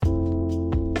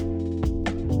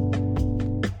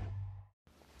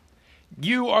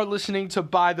You are listening to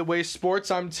By the Way Sports.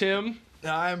 I'm Tim.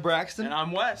 I'm Braxton. And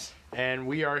I'm Wes. And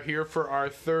we are here for our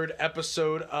third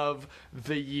episode of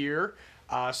the year.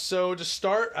 So to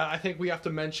start, I think we have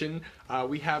to mention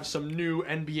we have some new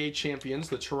NBA champions.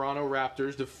 The Toronto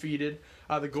Raptors defeated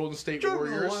the Golden State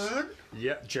Warriors.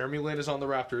 Yeah, Jeremy Lin is on the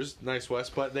Raptors. Nice, Wes.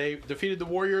 But they defeated the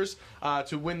Warriors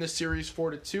to win the series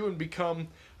 4-2 and become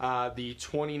the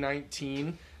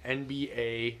 2019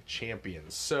 NBA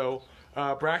champions. So,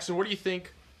 Braxton, what do you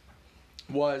think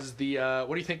was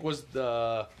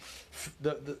the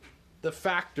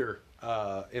factor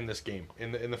in this game,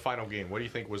 in the final game? What do you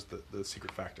think was the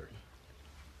secret factor?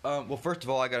 Well, first of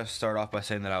all, I got to start off by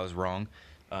saying that I was wrong.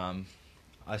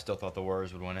 I still thought the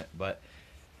Warriors would win it, but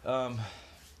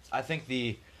I think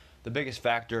the biggest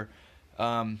factor,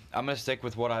 I'm going to stick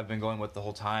with what I've been going with the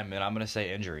whole time, and I'm going to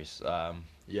say injuries.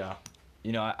 Yeah.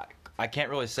 You know, I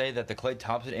can't really say that the Klay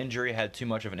Thompson injury had too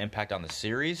much of an impact on the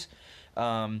series.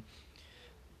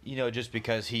 You know, just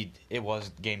because it was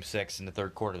Game 6 in the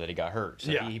third quarter that he got hurt. So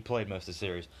yeah. he played most of the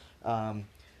series.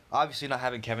 Obviously, not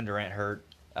having Kevin Durant hurt,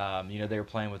 you know, they were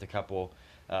playing with a couple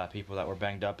people that were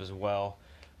banged up as well.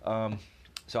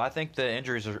 So I think the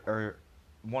injuries are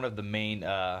one of the main,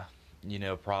 you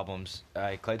know, problems.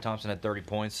 Klay Thompson had 30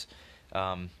 points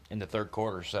in the third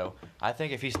quarter. So I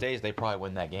think if he stays, they probably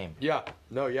win that game. Yeah.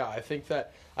 No, yeah. I think the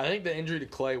injury to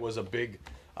Klay was a big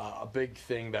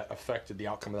thing that affected the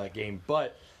outcome of that game.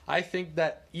 But I think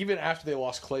that even after they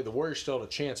lost Klay, the Warriors still had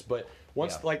a chance. But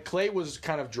once, Klay was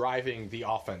kind of driving the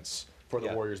offense for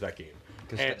the Warriors that game.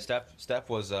 Because Steph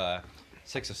was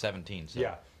 6 of 17. So.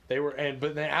 Yeah, they were.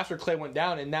 But then after Klay went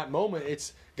down, in that moment,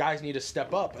 it's guys need to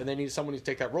step up, and they need someone to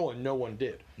take that role, and no one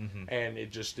did. Mm-hmm. And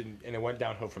it just didn't, and it went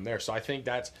downhill from there. So I think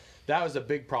that was a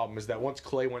big problem, is that once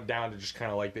Klay went down, it just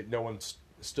kind of like that no one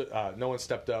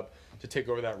stepped up to take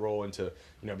over that role and to,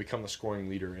 you know, become the scoring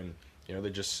leader. And, you know,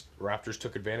 Raptors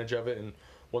took advantage of it and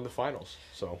won the finals.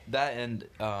 So that, and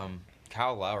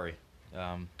Kyle Lowry,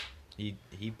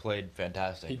 he played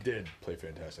fantastic. He did play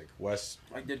fantastic. Wes,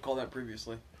 I did call that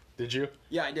previously. Did you?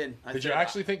 Yeah, I did. Did you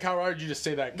actually think Kyle Lowry? Or did you just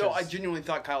say that? No, I genuinely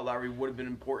thought Kyle Lowry would have been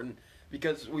important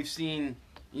because we've seen,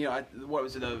 you know, what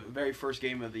was it, the very first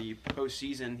game of the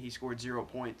postseason, he scored 0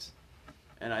 points.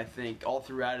 And I think all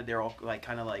throughout it, they're all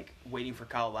kind of waiting for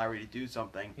Kyle Lowry to do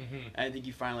something. Mm-hmm. And I think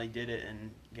he finally did it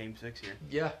in Game 6 here.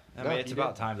 Yeah. I mean, it's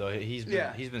about time, though. He's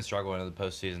been struggling in the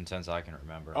postseason since I can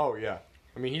remember. Oh, yeah.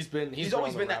 I mean, he's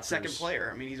always been that second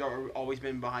player. I mean, he's always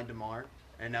been behind DeMar,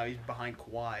 and now he's behind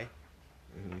Kawhi.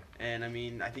 Mm-hmm. And, I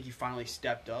mean, I think he finally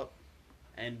stepped up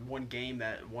and won game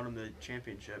that won him the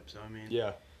championship. So, I mean.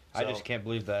 Yeah. I just can't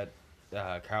believe that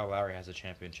Kyle Lowry has a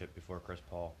championship before Chris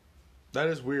Paul. That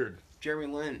is weird. Jeremy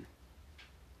Lin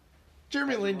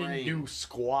didn't do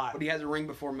squat. But he has a ring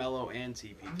before Melo and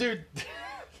CP. Dude.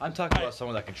 I'm talking about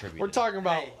someone that contributed. We're talking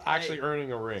about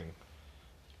earning a ring.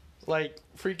 Like,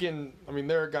 freaking, I mean,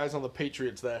 there are guys on the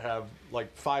Patriots that have,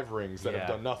 5 rings that have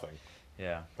done nothing.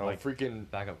 Yeah. Freaking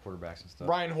backup quarterbacks and stuff.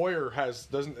 Brian Hoyer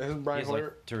hasn't Brian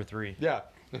Hoyer? 2 or 3. Yeah,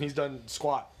 and he's done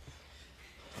squat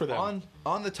for them.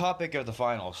 On the topic of the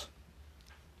finals,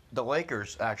 the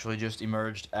Lakers actually just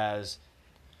emerged as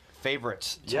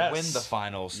favorites to win the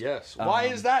finals. Yes. Why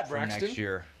is that, Braxton? Next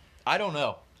year. I don't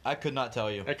know. I could not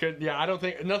tell you. I don't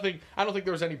think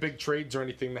there was any big trades or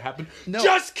anything that happened. No.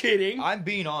 Just kidding. I'm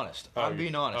being honest.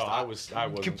 I was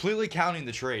completely counting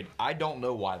the trade. I don't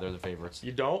know why they're the favorites.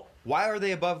 You don't? Why are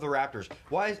they above the Raptors?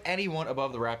 Why is anyone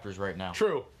above the Raptors right now?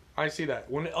 True. I see that.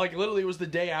 When literally it was the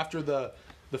day after the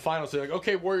finals. They're like,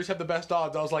 okay, Warriors have the best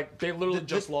odds. I was like, they literally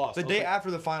just lost. The day after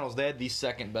the finals, they had the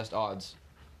second best odds.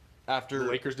 After the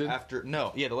Lakers did?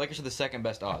 The Lakers are the second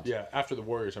best odds. Yeah, after the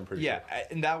Warriors, I'm pretty sure. Yeah,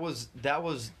 and that was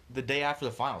the day after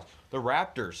the finals. The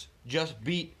Raptors just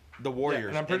beat the Warriors.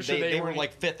 And I'm pretty sure they were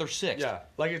 5th or 6th. Yeah,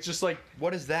 it's just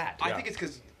what is that? I think it's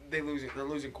because they're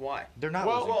losing Kawhi. They're not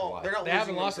losing Kawhi. They're not they losing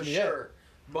haven't lost him yet. Sure,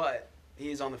 but he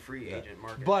is on the free agent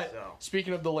market. But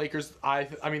speaking of the Lakers, I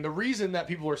mean, the reason that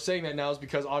people are saying that now is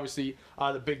because obviously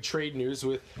the big trade news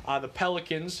with the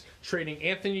Pelicans trading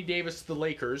Anthony Davis to the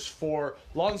Lakers for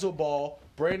Lonzo Ball,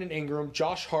 Brandon Ingram,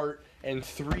 Josh Hart, and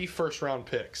 3 first-round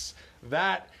picks.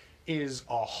 That is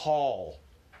a haul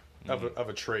of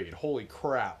a trade. Holy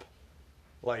crap!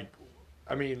 I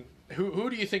mean, who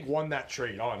do you think won that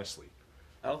trade? Honestly,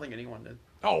 I don't think anyone did.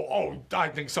 Oh, I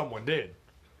think someone did.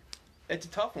 It's a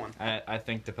tough one. I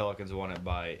think the Pelicans won it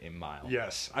by a mile.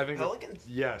 Yes, I think Pelicans.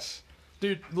 Yes,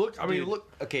 dude. Look, look.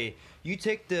 Okay, you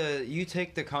take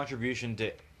the contribution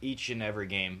to each and every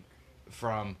game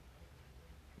from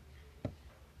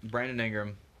Brandon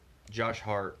Ingram, Josh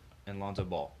Hart, and Lonzo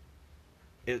Ball.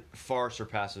 It far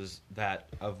surpasses that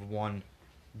of one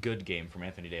good game from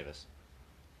Anthony Davis.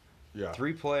 Yeah.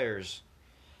 3 players,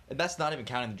 and that's not even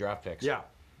counting the draft picks. Yeah.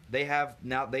 They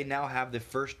now have the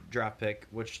first draft pick,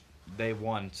 which they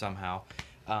won somehow.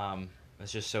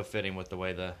 It's just so fitting with the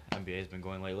way the NBA has been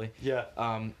going lately. Yeah.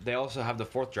 They also have the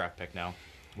 4th draft pick now,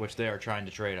 which they are trying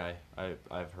to trade.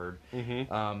 I've heard.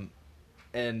 Mm-hmm.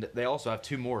 And they also have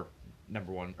 2 more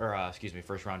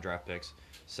first round draft picks.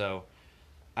 So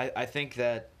I think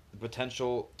that the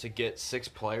potential to get 6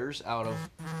 players out of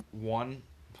 1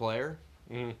 player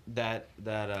that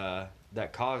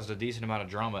caused a decent amount of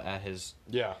drama at his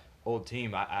old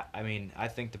team. I mean, I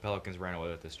think the Pelicans ran away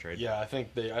with this trade. Yeah, I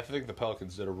think the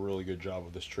Pelicans did a really good job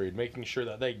of this trade, making sure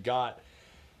that they got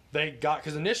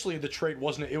because initially the trade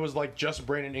it was like just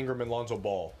Brandon Ingram and Lonzo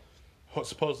Ball.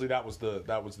 Supposedly that was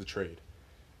the trade,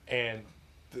 and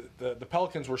the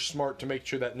Pelicans were smart to make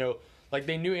sure that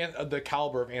they knew the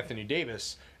caliber of Anthony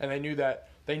Davis, and they knew that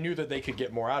they could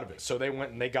get more out of it. So they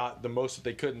went and they got the most that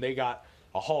they could, and they got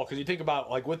a haul. Because you think about,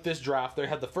 like, with this draft, they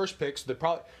had the first picks. They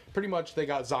they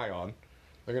got Zion.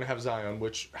 They're gonna have Zion,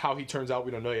 which how he turns out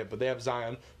we don't know yet, but they have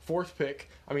Zion. 4th pick.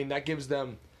 I mean, that gives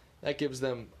them.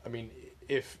 I mean,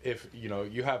 if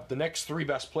you have the next 3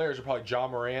 best players are probably Ja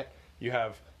Morant. You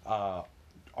have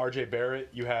R.J. Barrett.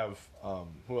 You have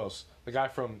who else? The guy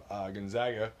from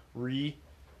Gonzaga,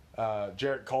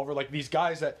 Jarrett Culver. Like, these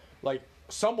guys that, like,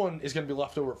 someone is going to be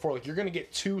left over at 4. Like, you're going to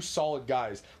get 2 solid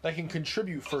guys that can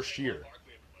contribute first year.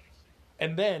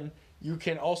 And then you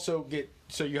can also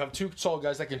so you have 2 solid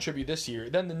guys that contribute this year.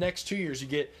 Then the next 2 years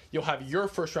you'll have your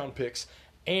first round picks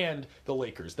and the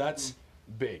Lakers. That's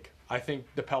big. I think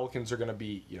the Pelicans are going to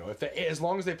be, as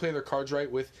long as they play their cards right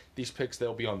with these picks,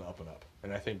 they'll be on the up and up.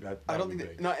 And I think I don't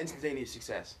think not instantaneous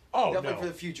success. Oh, definitely no. for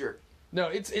the future. No,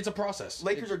 it's a process.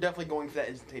 Lakers are definitely going for that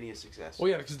instantaneous success. Well,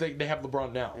 yeah, because they have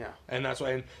LeBron now. Yeah. And that's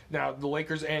why. And now the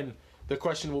Lakers, and the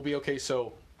question will be, okay,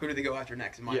 so who do they go after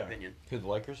next, in my opinion? Who, the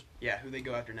Lakers? Yeah, who they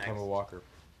go after next. Kemba Walker.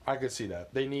 I could see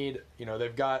that. They need,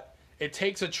 they've got, it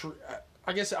takes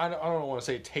I guess I don't want to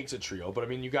say it takes a trio, but I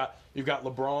mean, you've got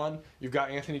LeBron, you've got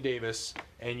Anthony Davis,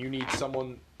 and you need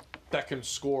someone that can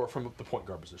score from the point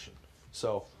guard position.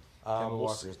 So, Kemba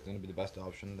Walker is going to be the best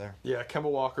option there. Yeah, Kemba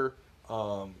Walker.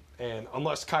 And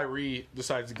unless Kyrie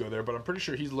decides to go there, but I'm pretty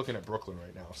sure he's looking at Brooklyn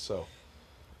right now. So,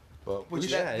 but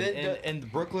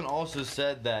and Brooklyn also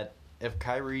said that if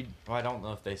Kyrie, well, I don't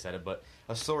know if they said it, but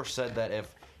a source said that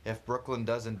if Brooklyn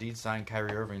does indeed sign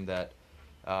Kyrie Irving, that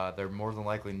they're more than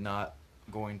likely not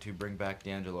going to bring back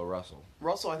D'Angelo Russell.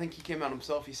 Russell, I think he came out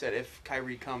himself. He said if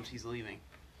Kyrie comes, he's leaving.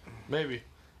 Maybe.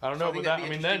 I don't know, but then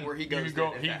he could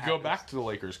go back to the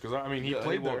Lakers because he played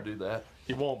there. He won't do that.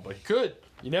 He won't, but he could.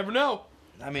 You never know.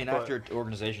 I mean, after an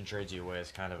organization trades you away,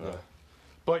 it's kind of a.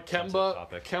 But Kemba,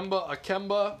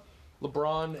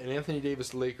 LeBron, and Anthony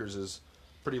Davis Lakers is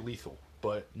pretty lethal.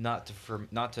 But not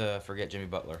to forget Jimmy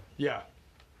Butler. Yeah,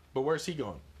 but where's he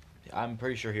going? I'm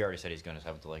pretty sure he already said he's going to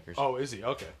have with the Lakers. Oh, is he?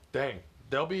 Okay, dang.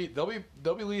 They'll be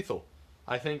lethal.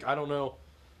 I think. I don't know.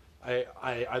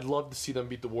 I'd love to see them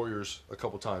beat the Warriors a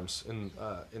couple times in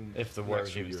if the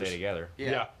Warriors even stay together.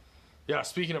 Yeah.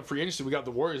 Speaking of free agency, we got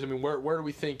the Warriors. I mean, where do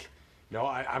we think?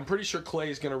 I'm pretty sure Clay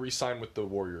is going to re-sign with the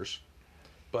Warriors,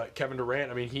 but Kevin Durant.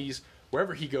 I mean,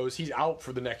 wherever he goes, he's out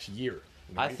for the next year.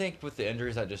 I think with the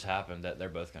injuries that just happened, that they're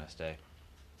both going to stay.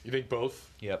 You think both?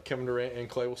 Yep. Kevin Durant and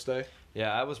Clay will stay.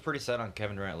 Yeah, I was pretty set on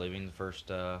Kevin Durant leaving the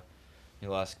first,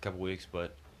 last couple weeks,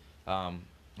 but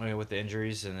with the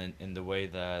injuries and the way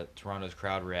that Toronto's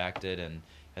crowd reacted and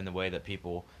the way that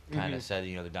people kind of said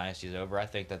the dynasty's over, I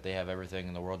think that they have everything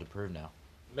in the world to prove now.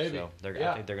 Maybe. So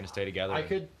I think they're going to stay together.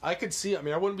 I could see. I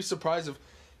mean, I wouldn't be surprised if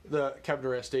the Kevin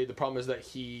Durant stayed. The problem is that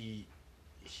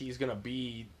he's going to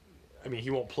be. I mean, he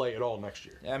won't play at all next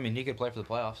year. Yeah, I mean, he could play for the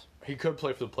playoffs. He could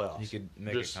play for the playoffs. He could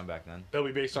make a comeback then. It'll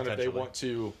be based on if they want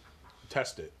to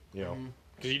test it,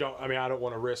 because you don't. I mean, I don't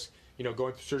want to risk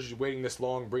going through surgery, waiting this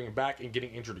long, bringing back, and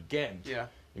getting injured again. Yeah.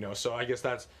 So I guess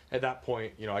that's at that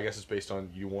point. I guess it's based on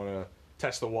you want to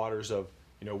test the waters of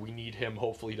we need him.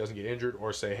 Hopefully he doesn't get injured,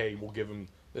 or say, hey, we'll give him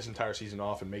this entire season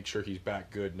off and make sure he's back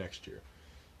good next year.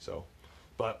 So,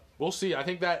 but we'll see. I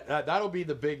think that'll be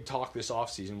the big talk this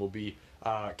offseason will be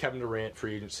Kevin Durant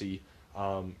free agency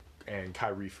and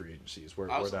Kyrie free agency is where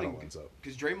that all ends up.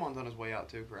 Because Draymond's on his way out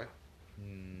too, correct?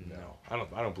 No, I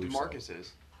don't believe DeMarcus so.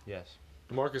 is. Yes.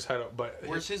 DeMarcus but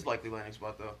where's his likely landing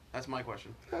spot though? That's my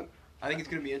question. I think it's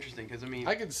going to be interesting because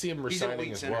I could see him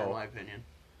resigning as well. In my opinion,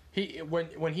 he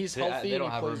when he's healthy, they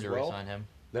don't and have he room plays to well. resign him.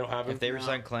 They don't have him. If they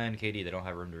resign Clay and KD, they don't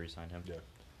have room to resign him. Yeah.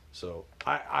 So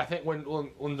I think when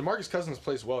DeMarcus Cousins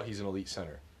plays well, he's an elite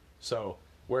center. So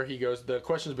where he goes, the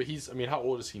question is, but how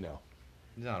old is he now?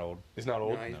 He's not old. He's not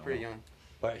old. No, he's pretty young.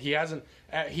 but he hasn't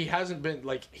been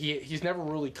like he's never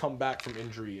really come back from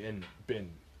injury and been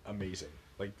amazing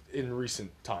like in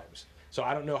recent times. So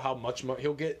I don't know how much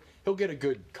he'll get. He'll get a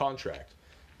good contract,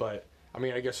 but I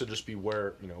mean, I guess it'll just be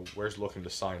where's looking to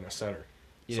sign a center.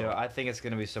 You know, I think it's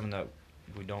going to be someone that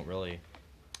we don't really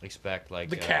expect. Like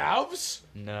the Cavs?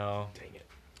 No. Dang it.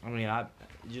 I mean,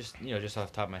 just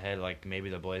off the top of my head, like maybe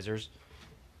the Blazers.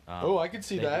 I could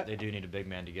see that. They do need a big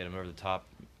man to get him over the top.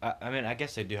 I mean, I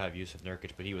guess they do have Yusuf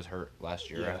Nurkic, but he was hurt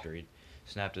last year after he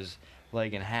snapped his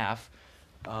leg in half.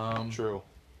 True.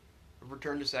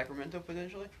 Return to Sacramento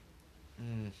potentially?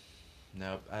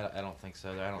 No, I don't think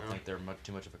so. I don't think they're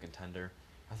too much of a contender.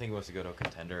 I think he wants to go to a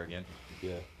contender again.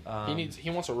 Yeah. He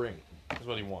wants a ring. That's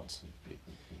what he wants.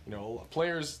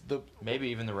 Players maybe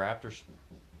even the Raptors.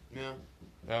 Yeah.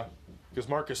 Yeah. Because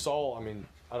Marc Gasol, I mean,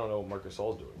 I don't know what Marc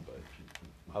Gasol's doing, but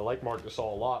I like Marc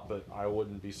Gasol a lot, but I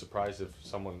wouldn't be surprised if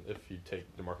you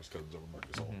take DeMarcus Cousins over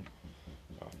Marc Gasol.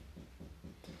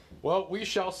 Well, we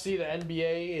shall see. The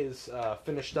NBA is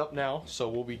finished up now, so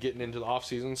we'll be getting into the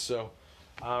offseason. So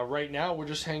right now, we're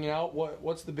just hanging out.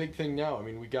 What's the big thing now? I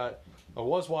mean, I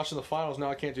was watching the finals. Now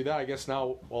I can't do that. I guess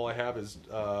now all I have is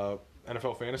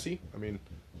NFL fantasy. I mean,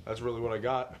 that's really what I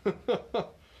got.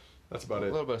 That's about it.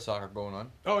 A little bit of soccer going on.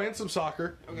 Oh, and some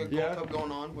soccer. Okay, Gold Cup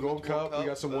going on. Gold Cup. We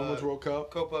got some Women's World Cup.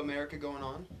 Copa America going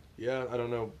on. Yeah, I don't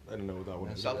know what that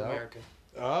one is. South America.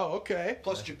 Oh, okay.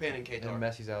 Plus Japan and Qatar. And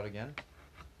Messi's out again.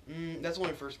 That's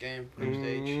only first game, group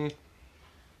stage.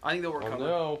 I think they'll recover.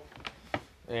 No.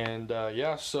 And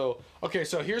so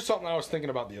here's something I was thinking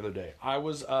about the other day. I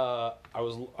was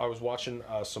watching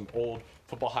some old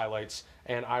football highlights,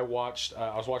 and I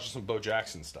was watching some Bo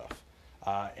Jackson stuff.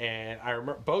 And I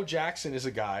remember Bo Jackson is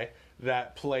a guy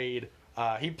that played.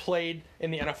 He played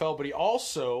in the NFL, but he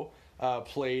also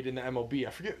played in the MLB. I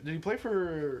forget. Did he play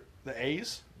for the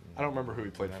A's? I don't remember who he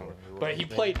played for, but he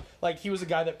played he was a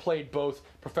guy that played both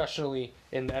professionally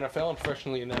in the NFL and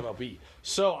professionally in the MLB.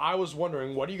 So I was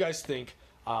wondering, what do you guys think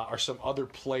are some other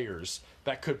players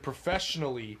that could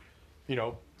professionally,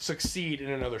 succeed in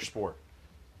another sport,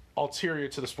 ulterior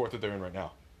to the sport that they're in right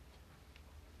now?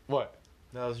 What?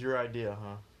 That was your idea,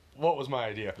 huh? What was my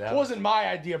idea? It wasn't my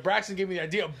idea. Braxton gave me the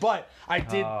idea, but I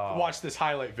did watch this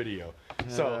highlight video.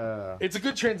 So it's a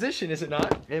good transition, is it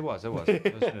not? It was. It was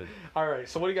smooth. All right.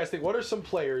 So what do you guys think? What are some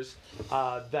players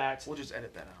that We'll just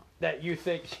edit that out. that you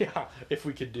think? Yeah, if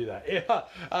we could do that. Yeah.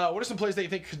 What are some players that you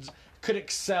think could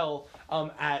excel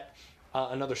at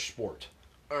another sport?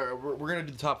 All right, we're gonna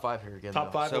do the top 5 here again.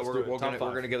 Top 5. So let's do it. we're Top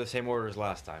gonna go the same order as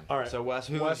last time. All right. So Wes,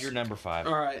 who's your number 5?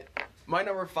 All right. My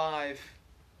number 5,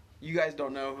 you guys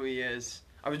don't know who he is.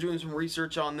 I was doing some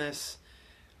research on this,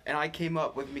 and I came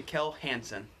up with Mikkel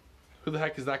Hansen. Who the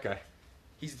heck is that guy?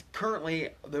 He's currently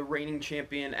the reigning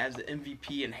champion as the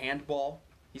MVP in handball.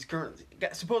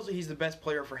 Supposedly he's the best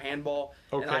player for handball,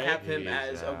 and I have him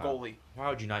as a goalie. Why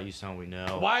would you not use someone we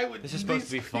know? Why would this is supposed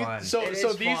to be fun?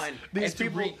 These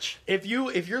people. If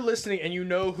you're listening and you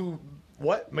know who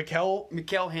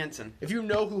Mikkel Hansen. If you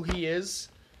know who he is,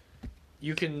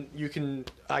 you can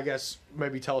I guess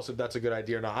maybe tell us if that's a good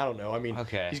idea or not. I don't know. I mean,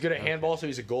 he's good at handball, so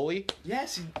he's a goalie.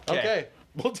 Yes. Okay.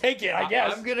 We'll take it, I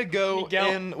guess. I'm gonna go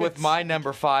in with my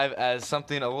number 5 as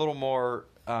something a little more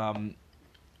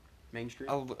mainstream,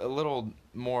 a little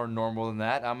more normal than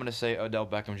that. I'm gonna say Odell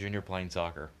Beckham Jr. playing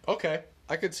soccer. Okay,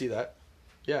 I could see that.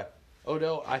 Yeah,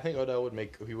 Odell. I think Odell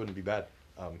he wouldn't be bad.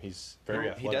 He's very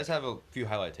athletic. He does have a few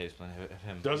highlight tapes of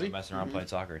him. Does he? Messing around playing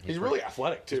soccer? He's really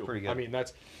athletic too. He's pretty good. I mean,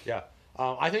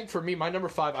 I think for me, my number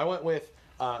 5, I went with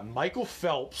Michael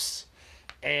Phelps,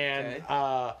 and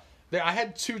I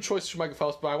had 2 choices for Michael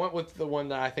Phelps, but I went with the one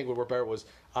that I think would work better was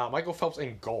Michael Phelps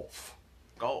in golf.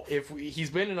 He's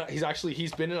been in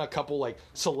a couple like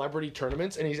celebrity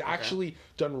tournaments, and he's actually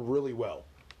done really well.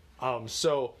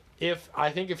 So if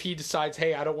he decides,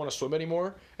 hey, I don't want to swim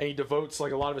anymore, and he devotes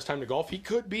like a lot of his time to golf, he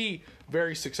could be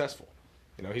very successful.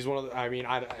 He's one of the. I mean,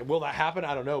 will that happen?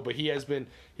 I don't know, but he has been.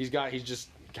 He's just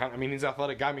kind of. I mean, he's an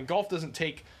athletic guy. I mean, golf doesn't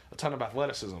take a ton of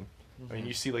athleticism. I mean,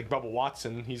 you see like Bubba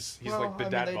Watson. He's like the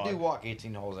dad bod. They do walk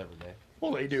 18 holes every day.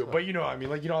 Well, they do, but I mean,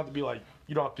 like you don't have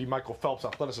to be Michael Phelps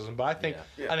athleticism. But I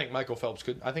think Michael Phelps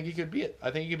could. I think he could be it.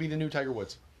 I think he could be the new Tiger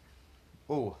Woods.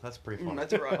 Oh, that's pretty fun.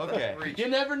 That's right. Okay. You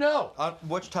never know.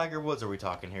 Which Tiger Woods are we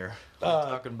talking here? Are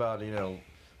we talking about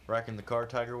wrecking the car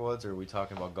Tiger Woods, or are we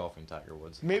talking about golfing Tiger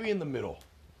Woods? Maybe in the middle.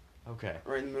 Okay.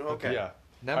 Right in the middle. Okay. Yeah.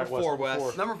 Number 4,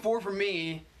 Wes. Number 4 for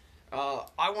me.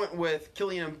 I went with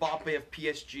Kylian Mbappe of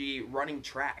PSG running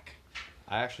track.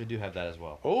 I actually do have that as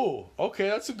well. Oh, okay,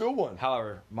 that's a good one.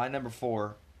 However, my number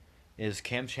 4 is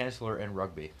Cam Chancellor in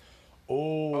rugby.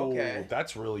 Oh, okay.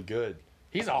 That's really good.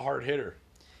 He's a hard hitter.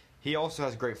 He also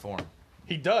has great form.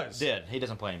 He does. He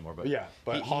doesn't play anymore, but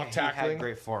but hawk he tackling. had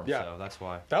great form, so that's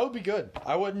why. That would be good.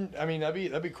 I wouldn't. I mean,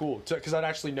 that'd be cool because I'd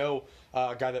actually know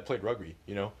a guy that played rugby.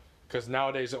 Because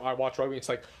nowadays I watch rugby, it's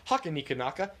like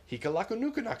Hakanikanaka,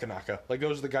 Hikalakanukanaka. Like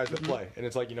those are the guys that play, and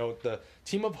it's like the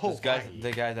team of hope.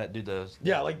 The guys that do those.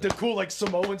 Like the cool like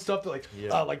Samoan stuff, that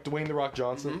like Dwayne the Rock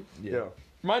Johnson. Mm-hmm. Yeah.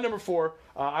 My number 4,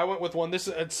 I went with one.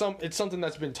 It's something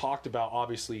that's been talked about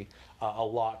obviously a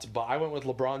lot, but I went with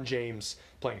LeBron James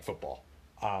playing football.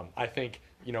 I think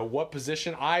what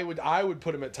position I would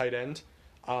put him at tight end,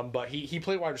 but he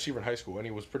played wide receiver in high school and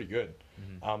he was pretty good.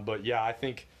 Mm-hmm. But yeah, I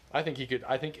think he could.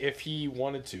 I think if he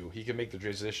wanted to, he could make the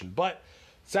transition. But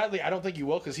sadly, I don't think he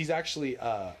will because he's actually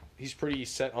he's pretty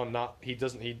set on not. He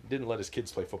didn't let his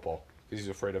kids play football because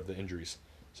he's afraid of the injuries.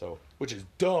 So which is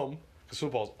dumb because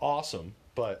football is awesome.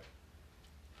 But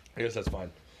I guess that's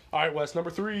fine. All right, Wes, number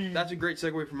 3. That's a great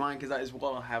segue for mine because I as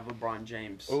well have LeBron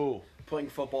James playing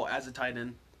football as a tight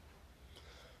end.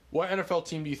 What NFL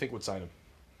team do you think would sign him?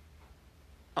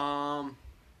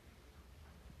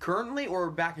 Currently or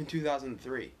back in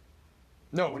 2003?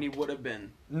 No. When he would have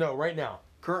been. No, right now.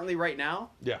 Currently, right now?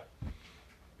 Yeah.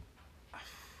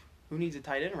 Who needs a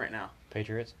tight end right now?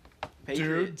 Patriots.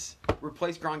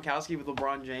 Replace Gronkowski with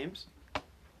LeBron James.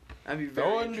 That'd be That very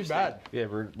wouldn't be interesting. bad. Yeah,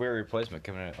 we're a replacement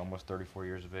coming in at almost 34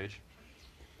 years of age.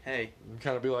 Hey. It'd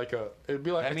kind of be like it'd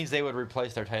be like That means they would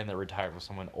replace their tight end that retired with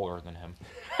someone older than him.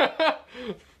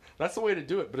 That's the way to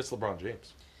do it, but it's LeBron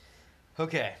James.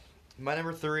 Okay, my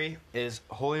number 3 is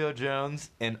Julio Jones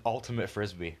in Ultimate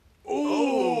Frisbee.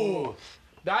 Ooh,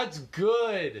 that's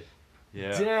good.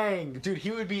 Yeah. Dang, dude,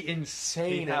 he would be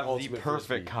insane. He'd have at the Ultimate perfect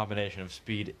Frisbee. combination of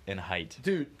speed and height.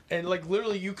 Dude, and like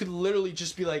literally, you could literally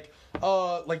just be like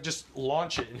just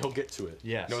launch it and he'll get to it.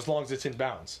 Yes. As long as it's in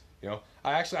bounds.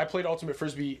 I played Ultimate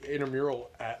Frisbee intramural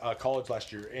at college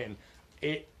last year, and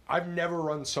I've never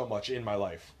run so much in my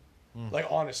life. Like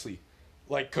honestly,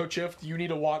 like Coach If, you need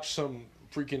to watch some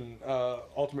freaking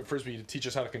Ultimate Frisbee to teach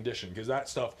us how to condition because that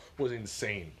stuff was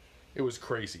insane. It was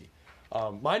crazy.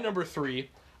 My number 3,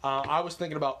 I was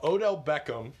thinking about Odell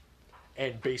Beckham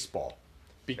and baseball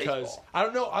because I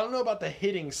don't know about the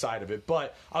hitting side of it,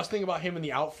 but I was thinking about him in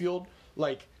the outfield.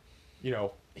 Like,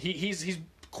 he's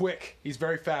quick, he's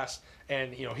very fast,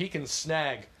 and he can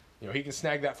snag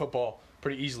that football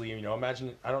pretty easily.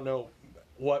 Imagine, I don't know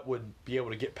what would be able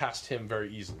to get past him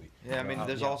very easily. Yeah, I mean,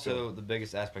 there's also the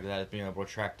biggest aspect of that is being able to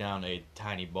track down a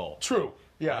tiny ball. True.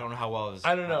 Yeah. I don't know how well.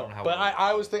 I don't know, but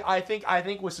I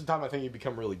think with some time, I think he'd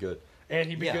become really good, and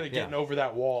he'd be good at getting over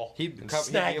that wall. He'd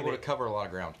be able to cover a lot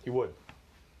of ground. He would.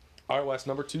 All right, Wes,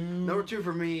 number 2. Number 2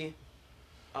 for me,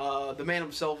 the man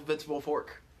himself, Vince Wilfork.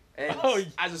 And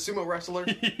as a sumo wrestler,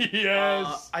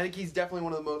 yes, I think he's definitely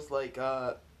one of the most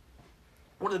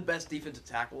one of the best defensive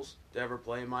tackles to ever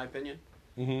play, in my opinion.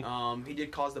 Mm-hmm. He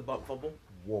did cause the butt fumble.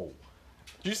 Whoa.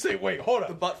 Did you say, wait, hold up.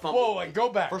 The butt fumble. Whoa, wait, go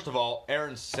back. First of all,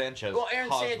 Aaron Sanchez Well, Aaron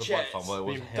caused Sanchez. the butt fumble. It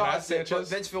was him. Matt Sanchez?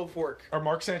 Vince Wilfork. Or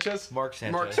Mark Sanchez? Mark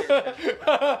Sanchez. Mark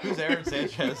Sanchez. Who's Aaron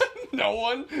Sanchez? No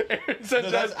one. Aaron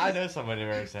Sanchez. I know somebody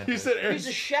named Aaron Sanchez. You said Aaron. He's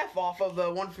a chef off of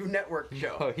the One Food Network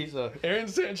show. Oh, he's a... Aaron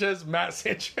Sanchez, Matt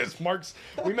Sanchez,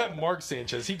 we met Mark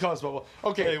Sanchez. He caused bubble.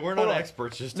 Okay, Hey, we're not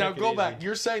experts. Just now take it go easy. back.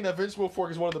 You're saying that Vince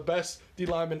Wilfork is one of the best D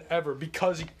linemen ever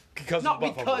because Not of the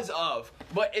butt because fumble. of,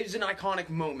 but it was an iconic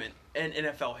moment in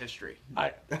NFL history.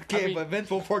 Okay, but Vince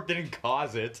Wilfork didn't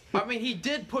cause it. I mean, he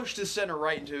did push the center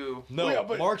right into. No, Yeah,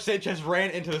 but- Mark Sanchez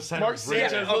ran into the center. Mark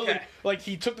Sanchez, Yeah, literally, okay. like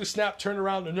he took the snap, turned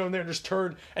around, and there and just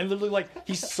turned, and literally like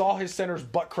he saw his center's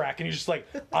butt crack, and he's just like,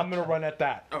 "I'm gonna run at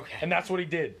that." Okay. And that's what he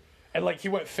did, and like he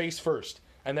went face first,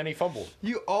 and then he fumbled.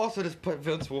 You also just put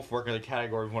Vince Wilfork in the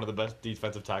category of one of the best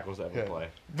defensive tackles to ever play.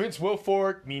 Vince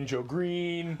Wilfork, Mean Joe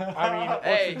Green. I mean, what's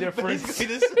Hey, the difference?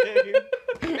 Basically the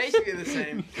same. Basically the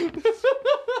same.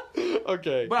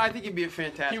 Okay. But I think he'd be a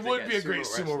fantastic. He would be a great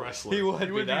sumo wrestler. He would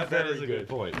be. That very is a good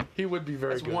point. He would be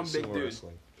very That's good one at big sumo dude.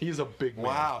 wrestling. He is a big man.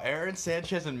 Wow, Aaron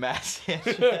Sanchez and Matt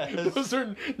Sanchez. Those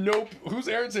are nope. Who's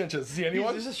Aaron Sanchez? Is he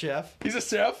anyone? He's a chef. He's a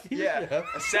chef. Yeah.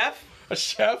 A chef? A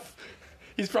chef.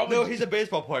 He's probably No, he's a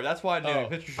baseball player. That's why I knew. Oh.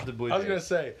 Pictures for the Blue I was Jays. gonna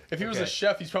say if he was a Okay.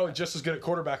 chef, he's probably just as good at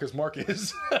quarterback as Mark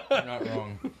is. You're not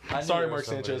wrong. I knew Sorry, there was Mark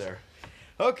somebody Sanchez. there.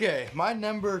 Okay, my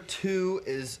number 2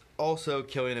 is also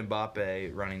Kylian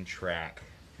Mbappe running track.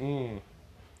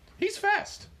 He's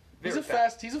fast. He's Very a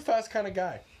fast. He's a fast kind of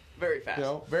guy. Very fast.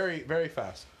 Very very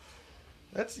fast.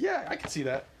 I can see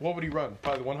that. What would he run?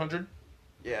 Probably 100.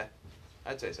 Yeah,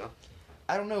 I'd say so.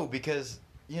 I don't know because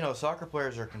soccer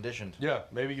players are conditioned. Yeah,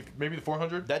 maybe the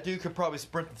 400. That dude could probably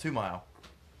sprint the 2 mile.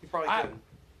 He probably I- couldn't.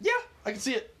 Yeah, I can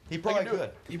see it. He probably do it.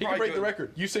 could. He probably could break the could.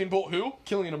 record. Usain Bolt who?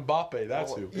 Kylian Mbappe,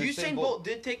 that's who. Usain Bolt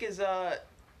did take his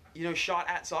shot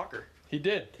at soccer. He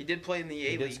did. He did play in the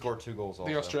A He League. did score 2 goals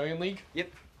also. The Australian League?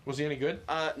 Yep. Was he any good?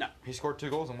 No. He scored 2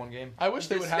 goals in 1 game. I wish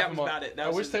they would have That him was on. about it. That I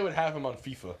was wish his- they would have him on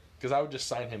FIFA because I would just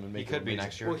sign him and He make. could him be amazing.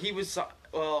 next year. Well, he was.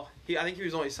 I think he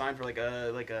was only signed for like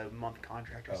a month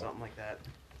contract or something like that.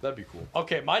 That'd be cool.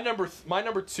 Okay, my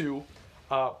number 2,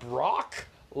 Brock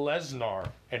Lesnar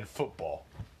and football.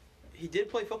 He did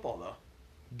play football though.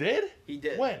 Did? He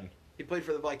did. When? He played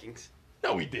for the Vikings.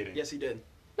 No, he didn't. Yes, he did.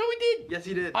 No, he did. Yes,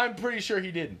 he did. I'm pretty sure he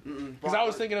didn't. Mm-mm. Because I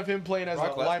was thinking of him playing as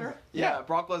Brock a Lesnar? linebacker. Yeah,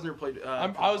 Brock Lesnar played. I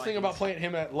was thinking about playing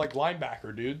him at like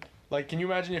linebacker, dude. Like, can you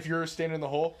imagine if you're standing in the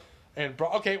hole and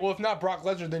okay, well if not Brock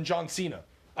Lesnar, then John Cena.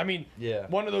 I mean, Yeah.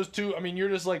 one of those two. I mean, you're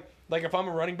just like if I'm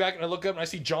a running back and I look up and I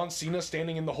see John Cena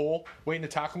standing in the hole waiting to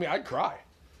tackle me, I'd cry.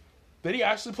 Did he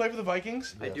actually play for the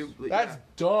Vikings? I do. That's yeah.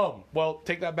 dumb. Well,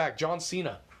 take that back. John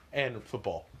Cena and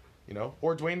football,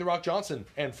 or Dwayne the Rock Johnson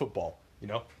and football.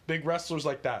 Big wrestlers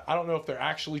like that. I don't know if they're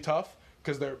actually tough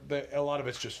because they're a lot of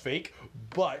it's just fake.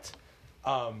 But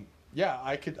yeah,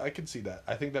 I could see that.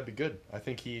 I think that'd be good. I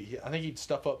think he'd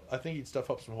stuff up. I think he'd stuff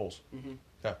up some holes. Mm-hmm.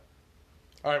 Yeah.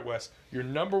 All right, Wes, your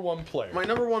number 1 player. My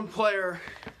number 1 player,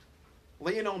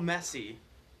 Lionel Messi,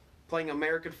 playing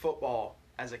American football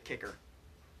as a kicker.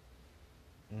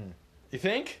 You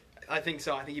think? I think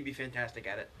so. I think he'd be fantastic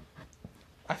at it.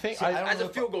 I think See, I don't As know a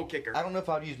if field goal kicker. I don't know if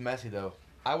I'd use Messi, though.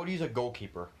 I would use a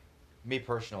goalkeeper. Me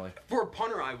personally. For a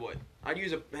punter, I would. I'd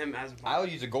use him as a punter. I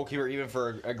would use a goalkeeper even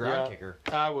for a ground kicker.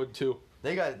 I would too.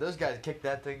 Those guys kicked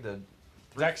that thing to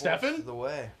Zach 3/4 Steffen? of the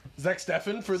way. Zach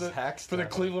Steffen for the Zach Steffen.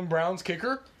 Cleveland Browns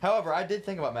kicker. However, I did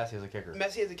think about Messi as a kicker.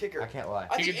 Messi as a kicker. I can't lie.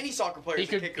 I think He could- any soccer player he is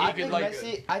a could- kicker. he I could, think like-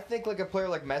 Messi. I think like a player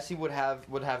like Messi would have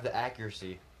the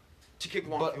accuracy, to kick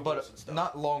long but field goals and stuff.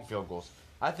 not long field goals.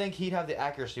 I think he'd have the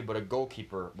accuracy, but a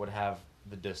goalkeeper would have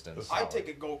the distance. I'd take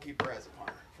a goalkeeper as a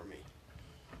punter for me.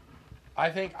 I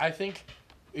think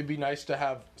it'd be nice to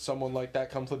have someone like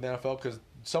that come to the NFL because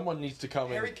someone needs to come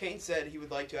Harry in. Kane said he would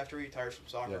like to, after he retires from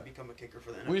soccer, Yeah. become a kicker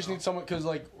for the NFL. We just need someone because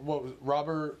what was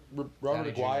Robert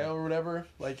Downey Aguayo Jr. or whatever.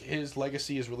 Like his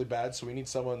legacy is really bad, so we need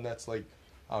someone that's like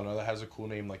I don't know that has a cool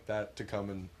name like that to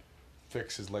come and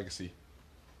fix his legacy.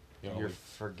 You're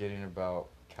forgetting about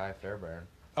Kai Fairbairn.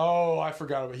 Oh, I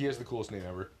forgot about. He has the coolest name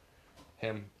ever.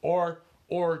 Him or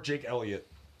Jake Elliott.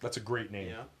 That's a great name.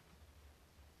 Yeah.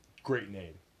 Great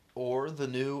name. Or the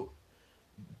new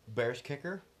Bears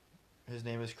kicker. His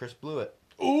name is Chris Blewett.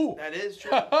 Ooh. That is true.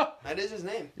 That is his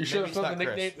name. You sure Maybe that's it's not the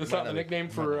not Chris. nickname? That's Might not the not be. nickname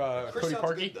for Chris Cody sounds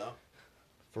Parkey. good, though.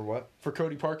 For what? For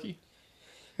Cody Parkey.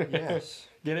 Yes.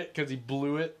 Get it? Because he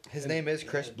blew it. His name is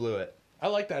Chris Blewett. I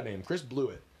like that name. Chris blew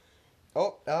it.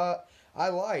 Oh, I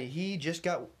lied. He just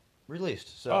got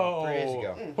released. So 3 days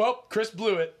ago. Well, Chris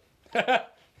blew it.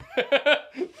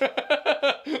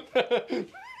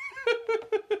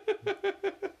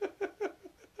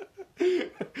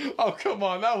 Oh, come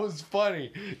on. That was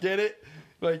funny. Get it?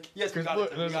 Like, Yes, we Chris got blew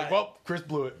it. it. We It's got like, it. well, Chris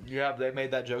blew it. Yeah, they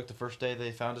made that joke the first day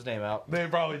they found his name out. They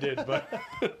probably did, but.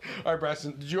 All right,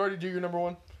 Braxton. Did you already do your number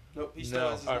 1? Nope, he still No.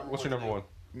 has his All right, what's your number 1?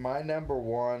 My number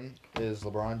 1 is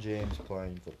LeBron James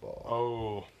playing football.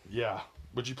 Oh, yeah.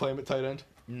 Would you play him at tight end?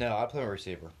 No, I play him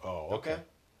receiver. Oh, okay. Okay.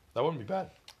 That wouldn't be bad.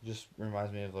 Just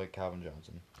reminds me of like Calvin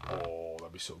Johnson. Oh,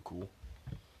 that'd be so cool.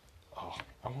 Oh,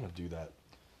 I want to do that.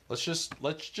 Let's just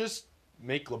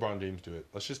make LeBron James do it.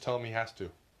 Let's just tell him he has to.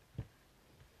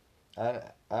 I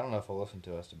don't know if he'll listen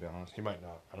to us, to be honest. He might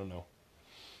not. I don't know.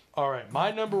 All right,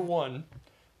 my number 1,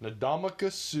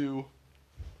 Ndamukong Suh,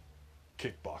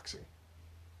 kickboxing.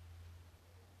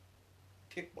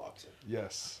 Kickboxing.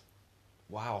 Yes.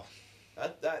 Wow.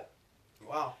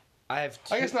 Wow. I have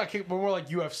I guess not kick, but more like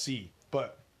UFC.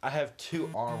 But I have 2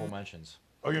 honorable mentions.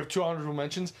 oh, you have 2 honorable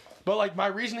mentions. But like my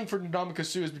reasoning for Ndamukong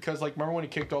Suh is because like remember when he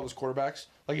kicked all those quarterbacks?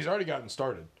 Like he's already gotten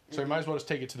started, so he might as well just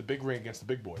take it to the big ring against the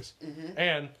big boys.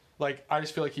 And like I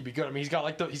just feel like he'd be good. I mean, he's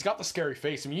got the scary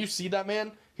face. I mean, you see that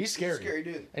man? He's scary. He's a scary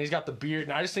dude. And he's got the beard,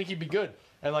 and I just think he'd be good.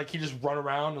 And like he just run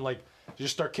around and like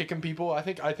just start kicking people. I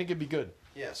think it'd be good.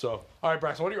 Yeah. So all right,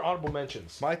 Braxton, what are your honorable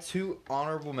mentions? My 2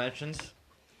 honorable mentions.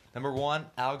 Number 1,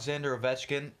 Alexander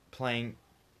Ovechkin playing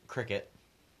cricket.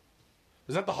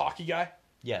 Is that the hockey guy?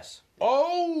 Yes.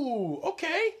 Oh,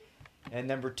 okay. And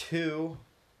number 2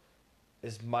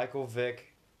 is Michael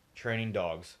Vick training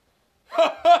dogs.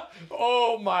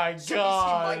 Oh my So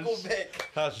gosh. Michael Vick.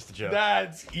 That was just a joke.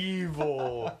 That's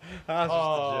evil. That was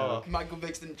just a joke. Michael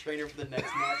Vick's the trainer for the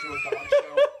next Natural Dog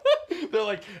Show. They're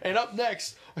like, and up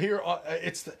next here,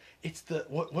 it's the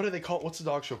what do they call? What's the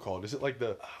dog show called? Is it like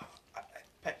the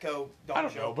Petco Dog I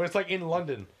don't Show. know, but it's like in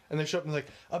London, and they show up and they're like,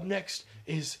 up next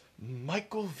is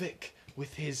Michael Vick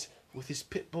with his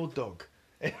pit bull dog.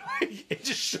 And like, it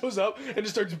just shows up and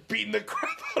just starts beating the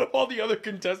crap out of all the other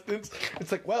contestants.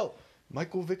 It's like, well,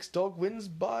 Michael Vick's dog wins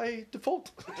by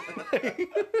default.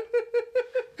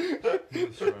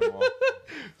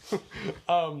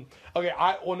 Okay,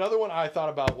 another one I thought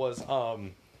about was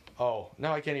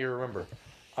now I can't even remember.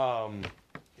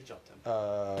 Good job, Tim.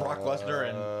 Brock Lesnar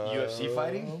and UFC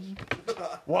fighting?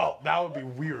 Well, that would be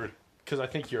weird because I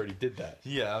think you already did that.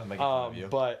 Yeah, I was making fun of you.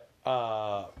 But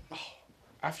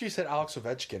after you said Alex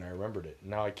Ovechkin, I remembered it.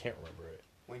 Now I can't remember it.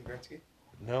 Wayne Gretzky?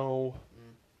 No.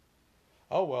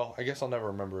 Oh, well, I guess I'll never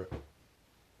remember it.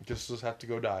 Just have to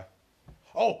go die.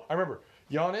 Oh, I remember.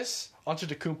 Giannis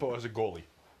Antetokounmpo as a goalie.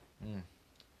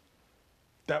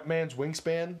 That man's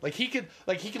wingspan, he could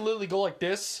literally go like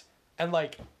this and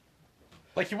like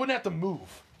he wouldn't have to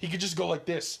move. He could just go like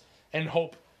this and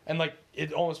hope, and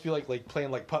it'd almost be like playing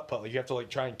putt-putt. Like you have to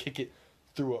try and kick it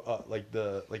through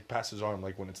past his arm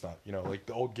when it's not, like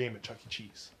the old game at Chuck E.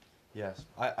 Cheese. Yes.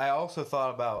 I also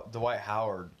thought about Dwight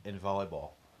Howard in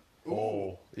volleyball. Ooh.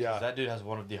 Oh, yeah. That dude has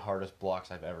one of the hardest blocks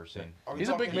I've ever seen. He's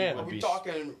a big man. Are we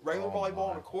talking regular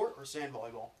volleyball on a court or sand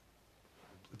volleyball?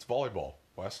 It's volleyball,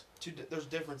 Wes. There's a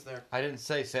difference there. I didn't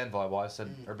say sand volleyball. I said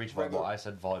or beach volleyball. I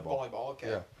said volleyball. Volleyball,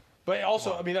 okay. Yeah. But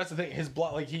also, I mean, that's the thing. His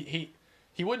block, he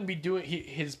wouldn't be doing.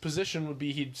 His position would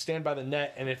be he'd stand by the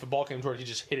net, and if a ball came toward, he'd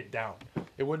just hit it down.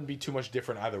 It wouldn't be too much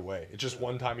different either way. It's just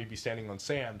one time he'd be standing on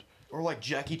sand. Or like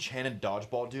Jackie Chan in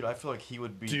dodgeball, dude. I feel like he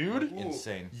would be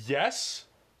insane. Yes.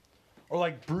 Or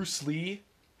like Bruce Lee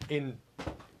in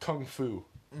Kung Fu.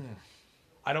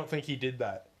 I don't think he did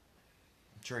that.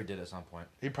 I'm sure he did at some point.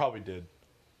 He probably did.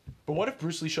 But what if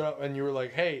Bruce Lee showed up and you were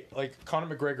like, hey,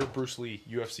 Conor McGregor, Bruce Lee,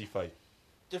 UFC fight?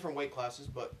 Different weight classes,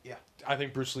 but yeah. I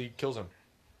think Bruce Lee kills him.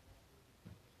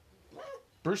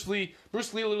 Bruce Lee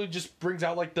literally just brings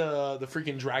out the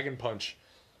freaking dragon punch,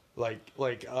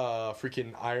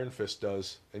 freaking Iron Fist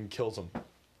does, and kills him.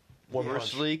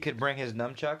 Bruce Lee could bring his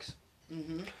nunchucks.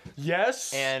 Mm-hmm.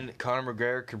 Yes. And Conor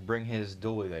McGregor could bring his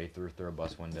dolly that he threw through a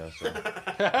bus window. So.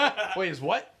 Wait, his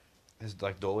what? His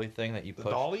dolly thing that you push.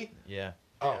 The dolly? Yeah.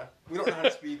 Oh. Yeah. We don't know how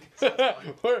to speak. So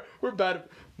it's fine. we're bad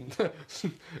at...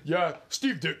 Yeah,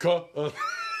 Steve Ditka.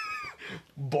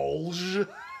 Bulge.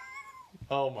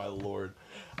 Oh, my Lord.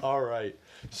 All right.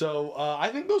 So, I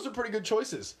think those are pretty good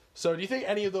choices. So, do you think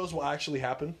any of those will actually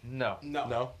happen? No.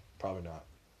 No? Probably not.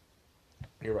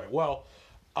 You're right. Well,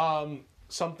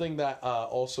 something that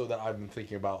also that I've been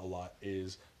thinking about a lot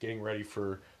is getting ready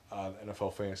for the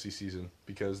NFL fantasy season,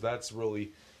 because that's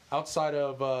really... Outside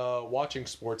of watching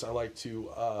sports, I like to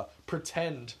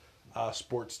pretend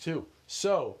sports too.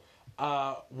 So,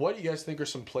 what do you guys think are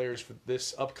some players for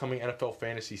this upcoming NFL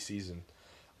fantasy season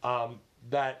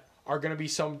that are going to be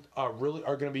are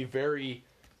going to be very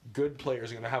good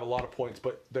players, are going to have a lot of points,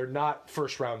 but they're not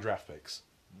first round draft picks?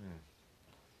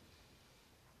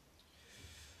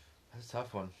 That's a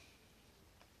tough one.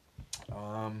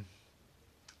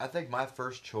 I think my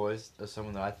first choice is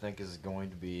someone that I think is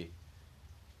going to be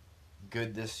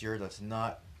good this year that's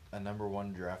not a number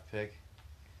one draft pick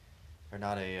or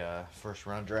not a first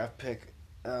round draft pick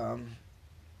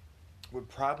would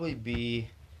probably be,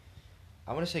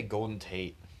 I want to say Golden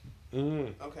Tate.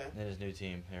 Okay. And his new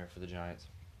team here for the Giants.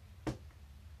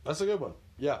 That's a good one.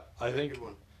 Yeah, I think Good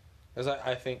one. as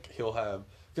I think he'll have,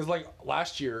 because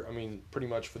last year, I mean, pretty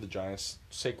much for the Giants,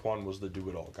 Saquon was the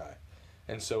do-it-all guy,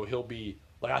 and so he'll be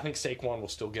I think Saquon will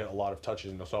still get a lot of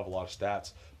touches and he'll still have a lot of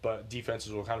stats, but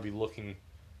defenses will kind of be looking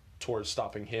towards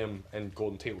stopping him, and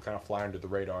Golden Tate will kind of fly under the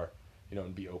radar,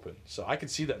 and be open. So I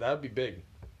could see that. That would be big.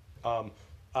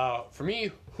 For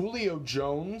me, Julio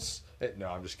Jones. No,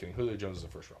 I'm just kidding. Julio Jones is a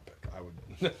first-round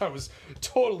pick. I was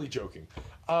totally joking.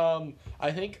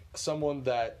 I think someone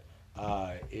that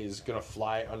is going to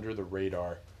fly under the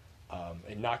radar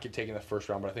and not get taken in the first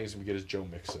round, but I think he's going to be good, is Joe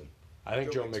Mixon. I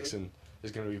think Joe Mixon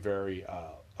is going to be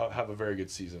have a very good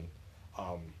season.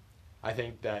 I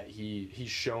think that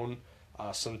he's shown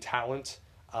some talent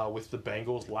with the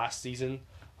Bengals last season,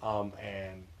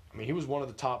 and I mean he was one of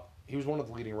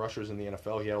the leading rushers in the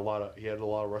NFL. He had a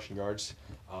lot of rushing yards,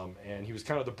 and he was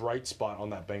kind of the bright spot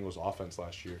on that Bengals offense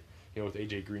last year. With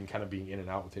AJ Green kind of being in and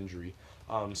out with injury.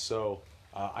 I And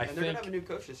think they're gonna have a new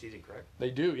coach this season, correct? they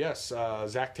do. Yes,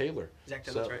 Zach Taylor.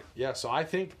 That's right. Yeah, so I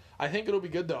think it'll be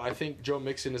good though. I think Joe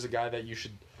Mixon is a guy that you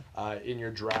should in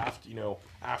your draft.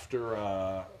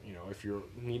 After if you're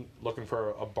looking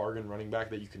for a bargain running back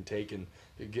that you can take and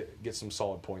get some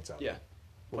solid points out. Yeah.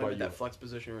 What Playing about with you? that flex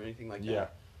position or anything like that. Yeah.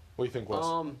 What do you think, Wes?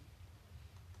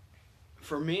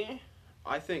 For me,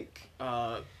 I think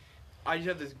I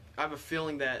have a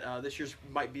feeling that this year's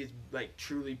might be his like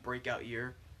truly breakout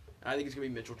year. And I think it's gonna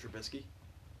be Mitchell Trubisky.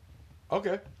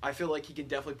 Okay. I feel like he can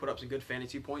definitely put up some good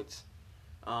fantasy points.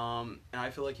 And I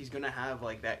feel like he's gonna have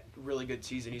like that really good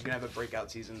season. He's gonna have a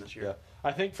breakout season this year. Yeah.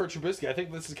 I think for Trubisky, I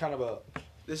think this is kind of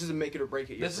This is a make it or break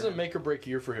it year. This is a make or break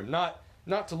year for him.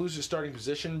 Not to lose his starting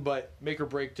position, but make or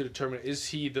break to determine is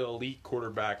he the elite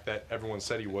quarterback that everyone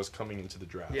said he was coming into the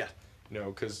draft. Yeah.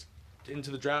 Because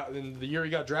into the draft, in the year he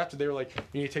got drafted, they were like,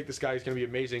 you need to take this guy. He's going to be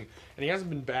amazing, and he hasn't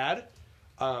been bad.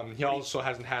 He also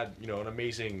hasn't had an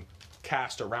amazing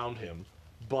cast around him,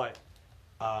 but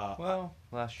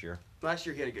last year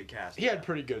he had a good cast. He had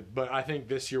pretty good, but I think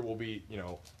this year will be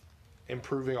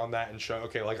improving on that and show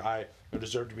like I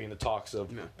deserve to be in the talks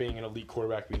of being an elite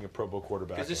quarterback, being a Pro Bowl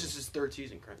quarterback. Because this is his third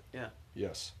season, correct? Yeah.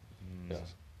 Yes.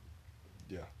 Yes.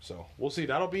 Yeah. So we'll see.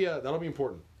 That'll be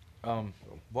important. One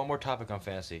more topic on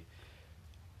fantasy.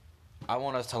 I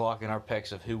want us to lock in our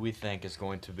picks of who we think is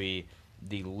going to be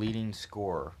the leading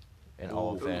scorer in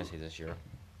all of fantasy this year.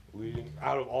 Leading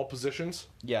out of all positions?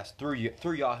 Yes, through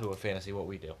Yahoo of fantasy, what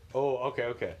we do. Oh,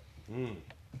 okay.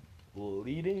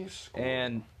 Leading scorer.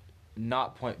 And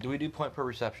not point. Do we do point per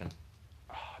reception?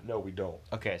 No, we don't.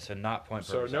 Okay, so not point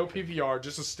per So reception. no PPR,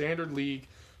 just a standard league.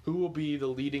 Who will be the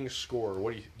leading scorer?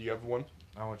 What do you have one?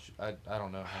 I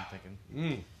don't know. I'm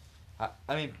thinking.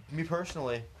 I mean, me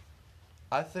personally,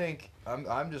 I think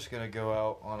I'm just gonna go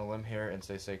out on a limb here and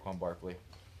say Saquon Barkley.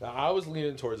 Now, I was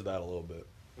leaning towards that a little bit.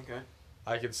 Okay.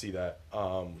 I can see that.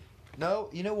 No,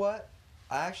 you know what?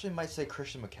 I actually might say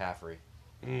Christian McCaffrey.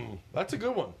 That's a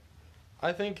good one.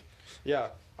 I think, yeah.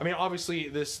 I mean, obviously,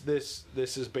 this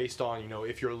is based on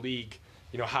if your league,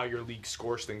 how your league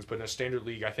scores things. But in a standard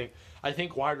league, I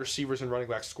think wide receivers and running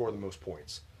backs score the most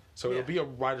points. So it'll be a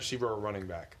wide receiver or a running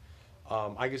back.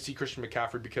 I can see Christian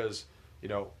McCaffrey because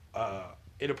it'll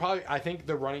probably. I think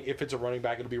if it's a running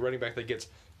back, it'll be a running back that gets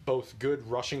both good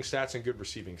rushing stats and good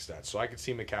receiving stats. So I could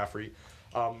see McCaffrey.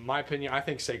 My opinion, I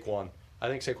think Saquon. I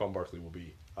think Saquon Barkley will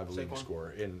be the leading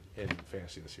scorer in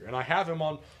fantasy this year, and I have him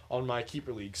on my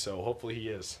keeper league. So hopefully he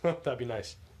is. That'd be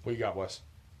nice. What you got, Wes?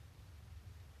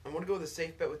 I want to go with a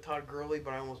safe bet with Todd Gurley,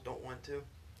 but I almost don't want to.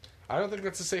 I don't think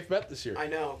that's a safe bet this year. I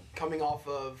know, coming off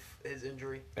of his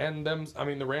injury. And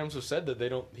the Rams have said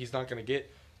that he's not going to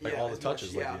get all the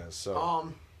touches like he has.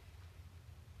 So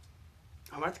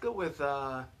I might have to go with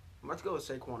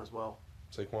Saquon as well.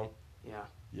 Saquon?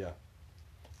 Yeah.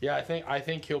 Yeah, I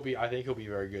think he'll be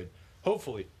very good.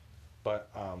 Hopefully. But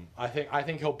I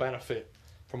think he'll benefit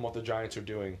from what the Giants are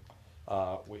doing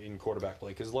in quarterback play.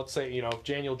 Because let's say, if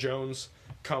Daniel Jones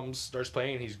starts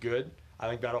playing and he's good, I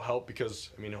think that'll help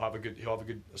because he'll have a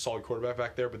good solid quarterback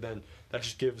back there, but then that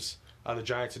just gives the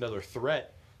Giants another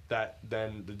threat that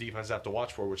then the defense have to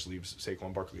watch for, which leaves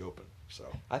Saquon Barkley open. So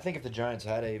I think if the Giants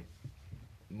had a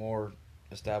more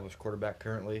established quarterback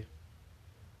currently,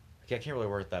 I can't really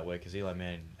word it that way because Eli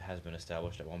Manning has been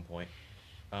established at one point.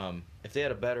 If they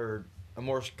had a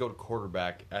more skilled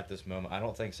quarterback at this moment, I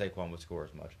don't think Saquon would score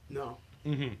as much. No.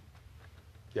 Mm-hmm.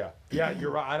 Yeah,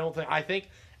 you're right. I think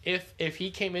if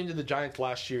he came into the Giants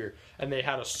last year and they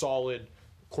had a solid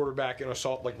quarterback and a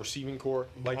solid receiving core,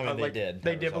 they did,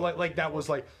 but that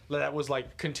was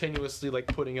continuously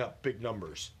putting up big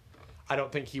numbers. I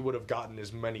don't think he would have gotten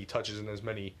as many touches and as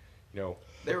many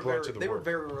They were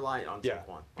very reliant on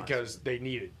Saquon. Because they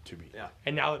needed to be. Yeah.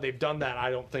 And now that they've done that, I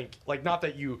don't think not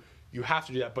that you have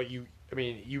to do that, but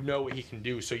what he can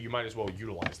do, so you might as well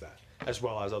utilize that as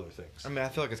well as other things. I mean, I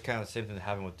feel like it's kind of the same thing that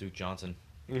happened with Duke Johnson.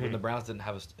 Mm-hmm. When the Browns didn't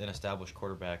have an established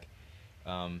quarterback,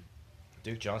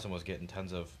 Duke Johnson was getting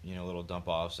tons of little dump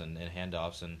offs and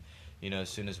handoffs, and as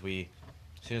soon as we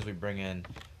bring in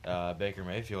Baker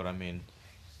Mayfield, I mean,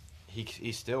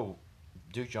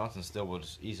 Duke Johnson still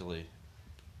was easily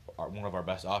one of our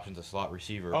best options, a slot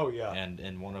receiver. Oh yeah,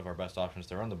 and one of our best options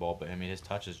to run the ball. But I mean, his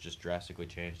touch has just drastically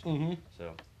changed. Mm-hmm.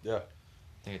 So yeah,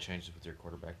 I think it changes with your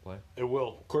quarterback play. It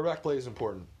will. Quarterback play is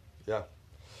important. Yeah.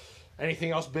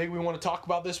 Anything else big we want to talk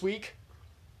about this week?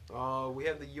 We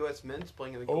have the U.S. men's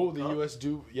playing in the Gold Cup.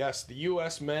 The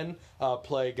U.S. men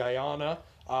play Guyana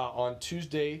on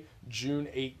Tuesday, June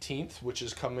 18th, which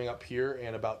is coming up here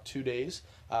in about 2 days.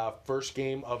 First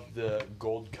game of the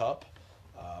Gold Cup.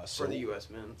 For the U.S.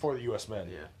 men. For the U.S. men.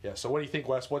 Yeah. So what do you think,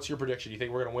 Wes? What's your prediction? Do you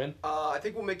think we're going to win? I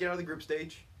think we'll make it out of the group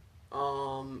stage.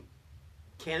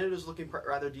 Canada's looking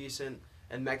rather decent,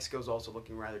 and Mexico's also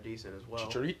looking rather decent as well.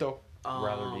 Chicharito.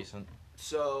 Rather decent.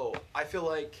 So I feel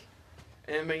like,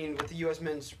 with the U.S.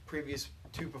 men's previous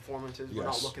two performances, we're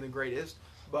not looking the greatest.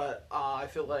 But I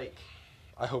feel like...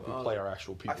 I hope we play our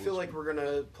actual people. I feel like we're going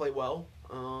to play well.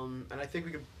 And I think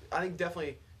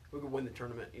definitely we could win the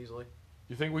tournament easily.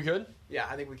 You think we could? Yeah,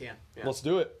 I think we can. Yeah. Let's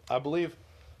do it. I believe.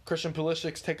 Christian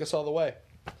Pulisic's take us all the way.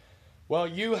 Well,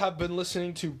 you have been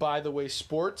listening to By the Way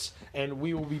Sports, and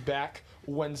we will be back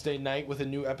Wednesday night with a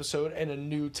new episode and a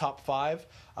new top 5.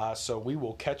 So we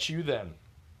will catch you then.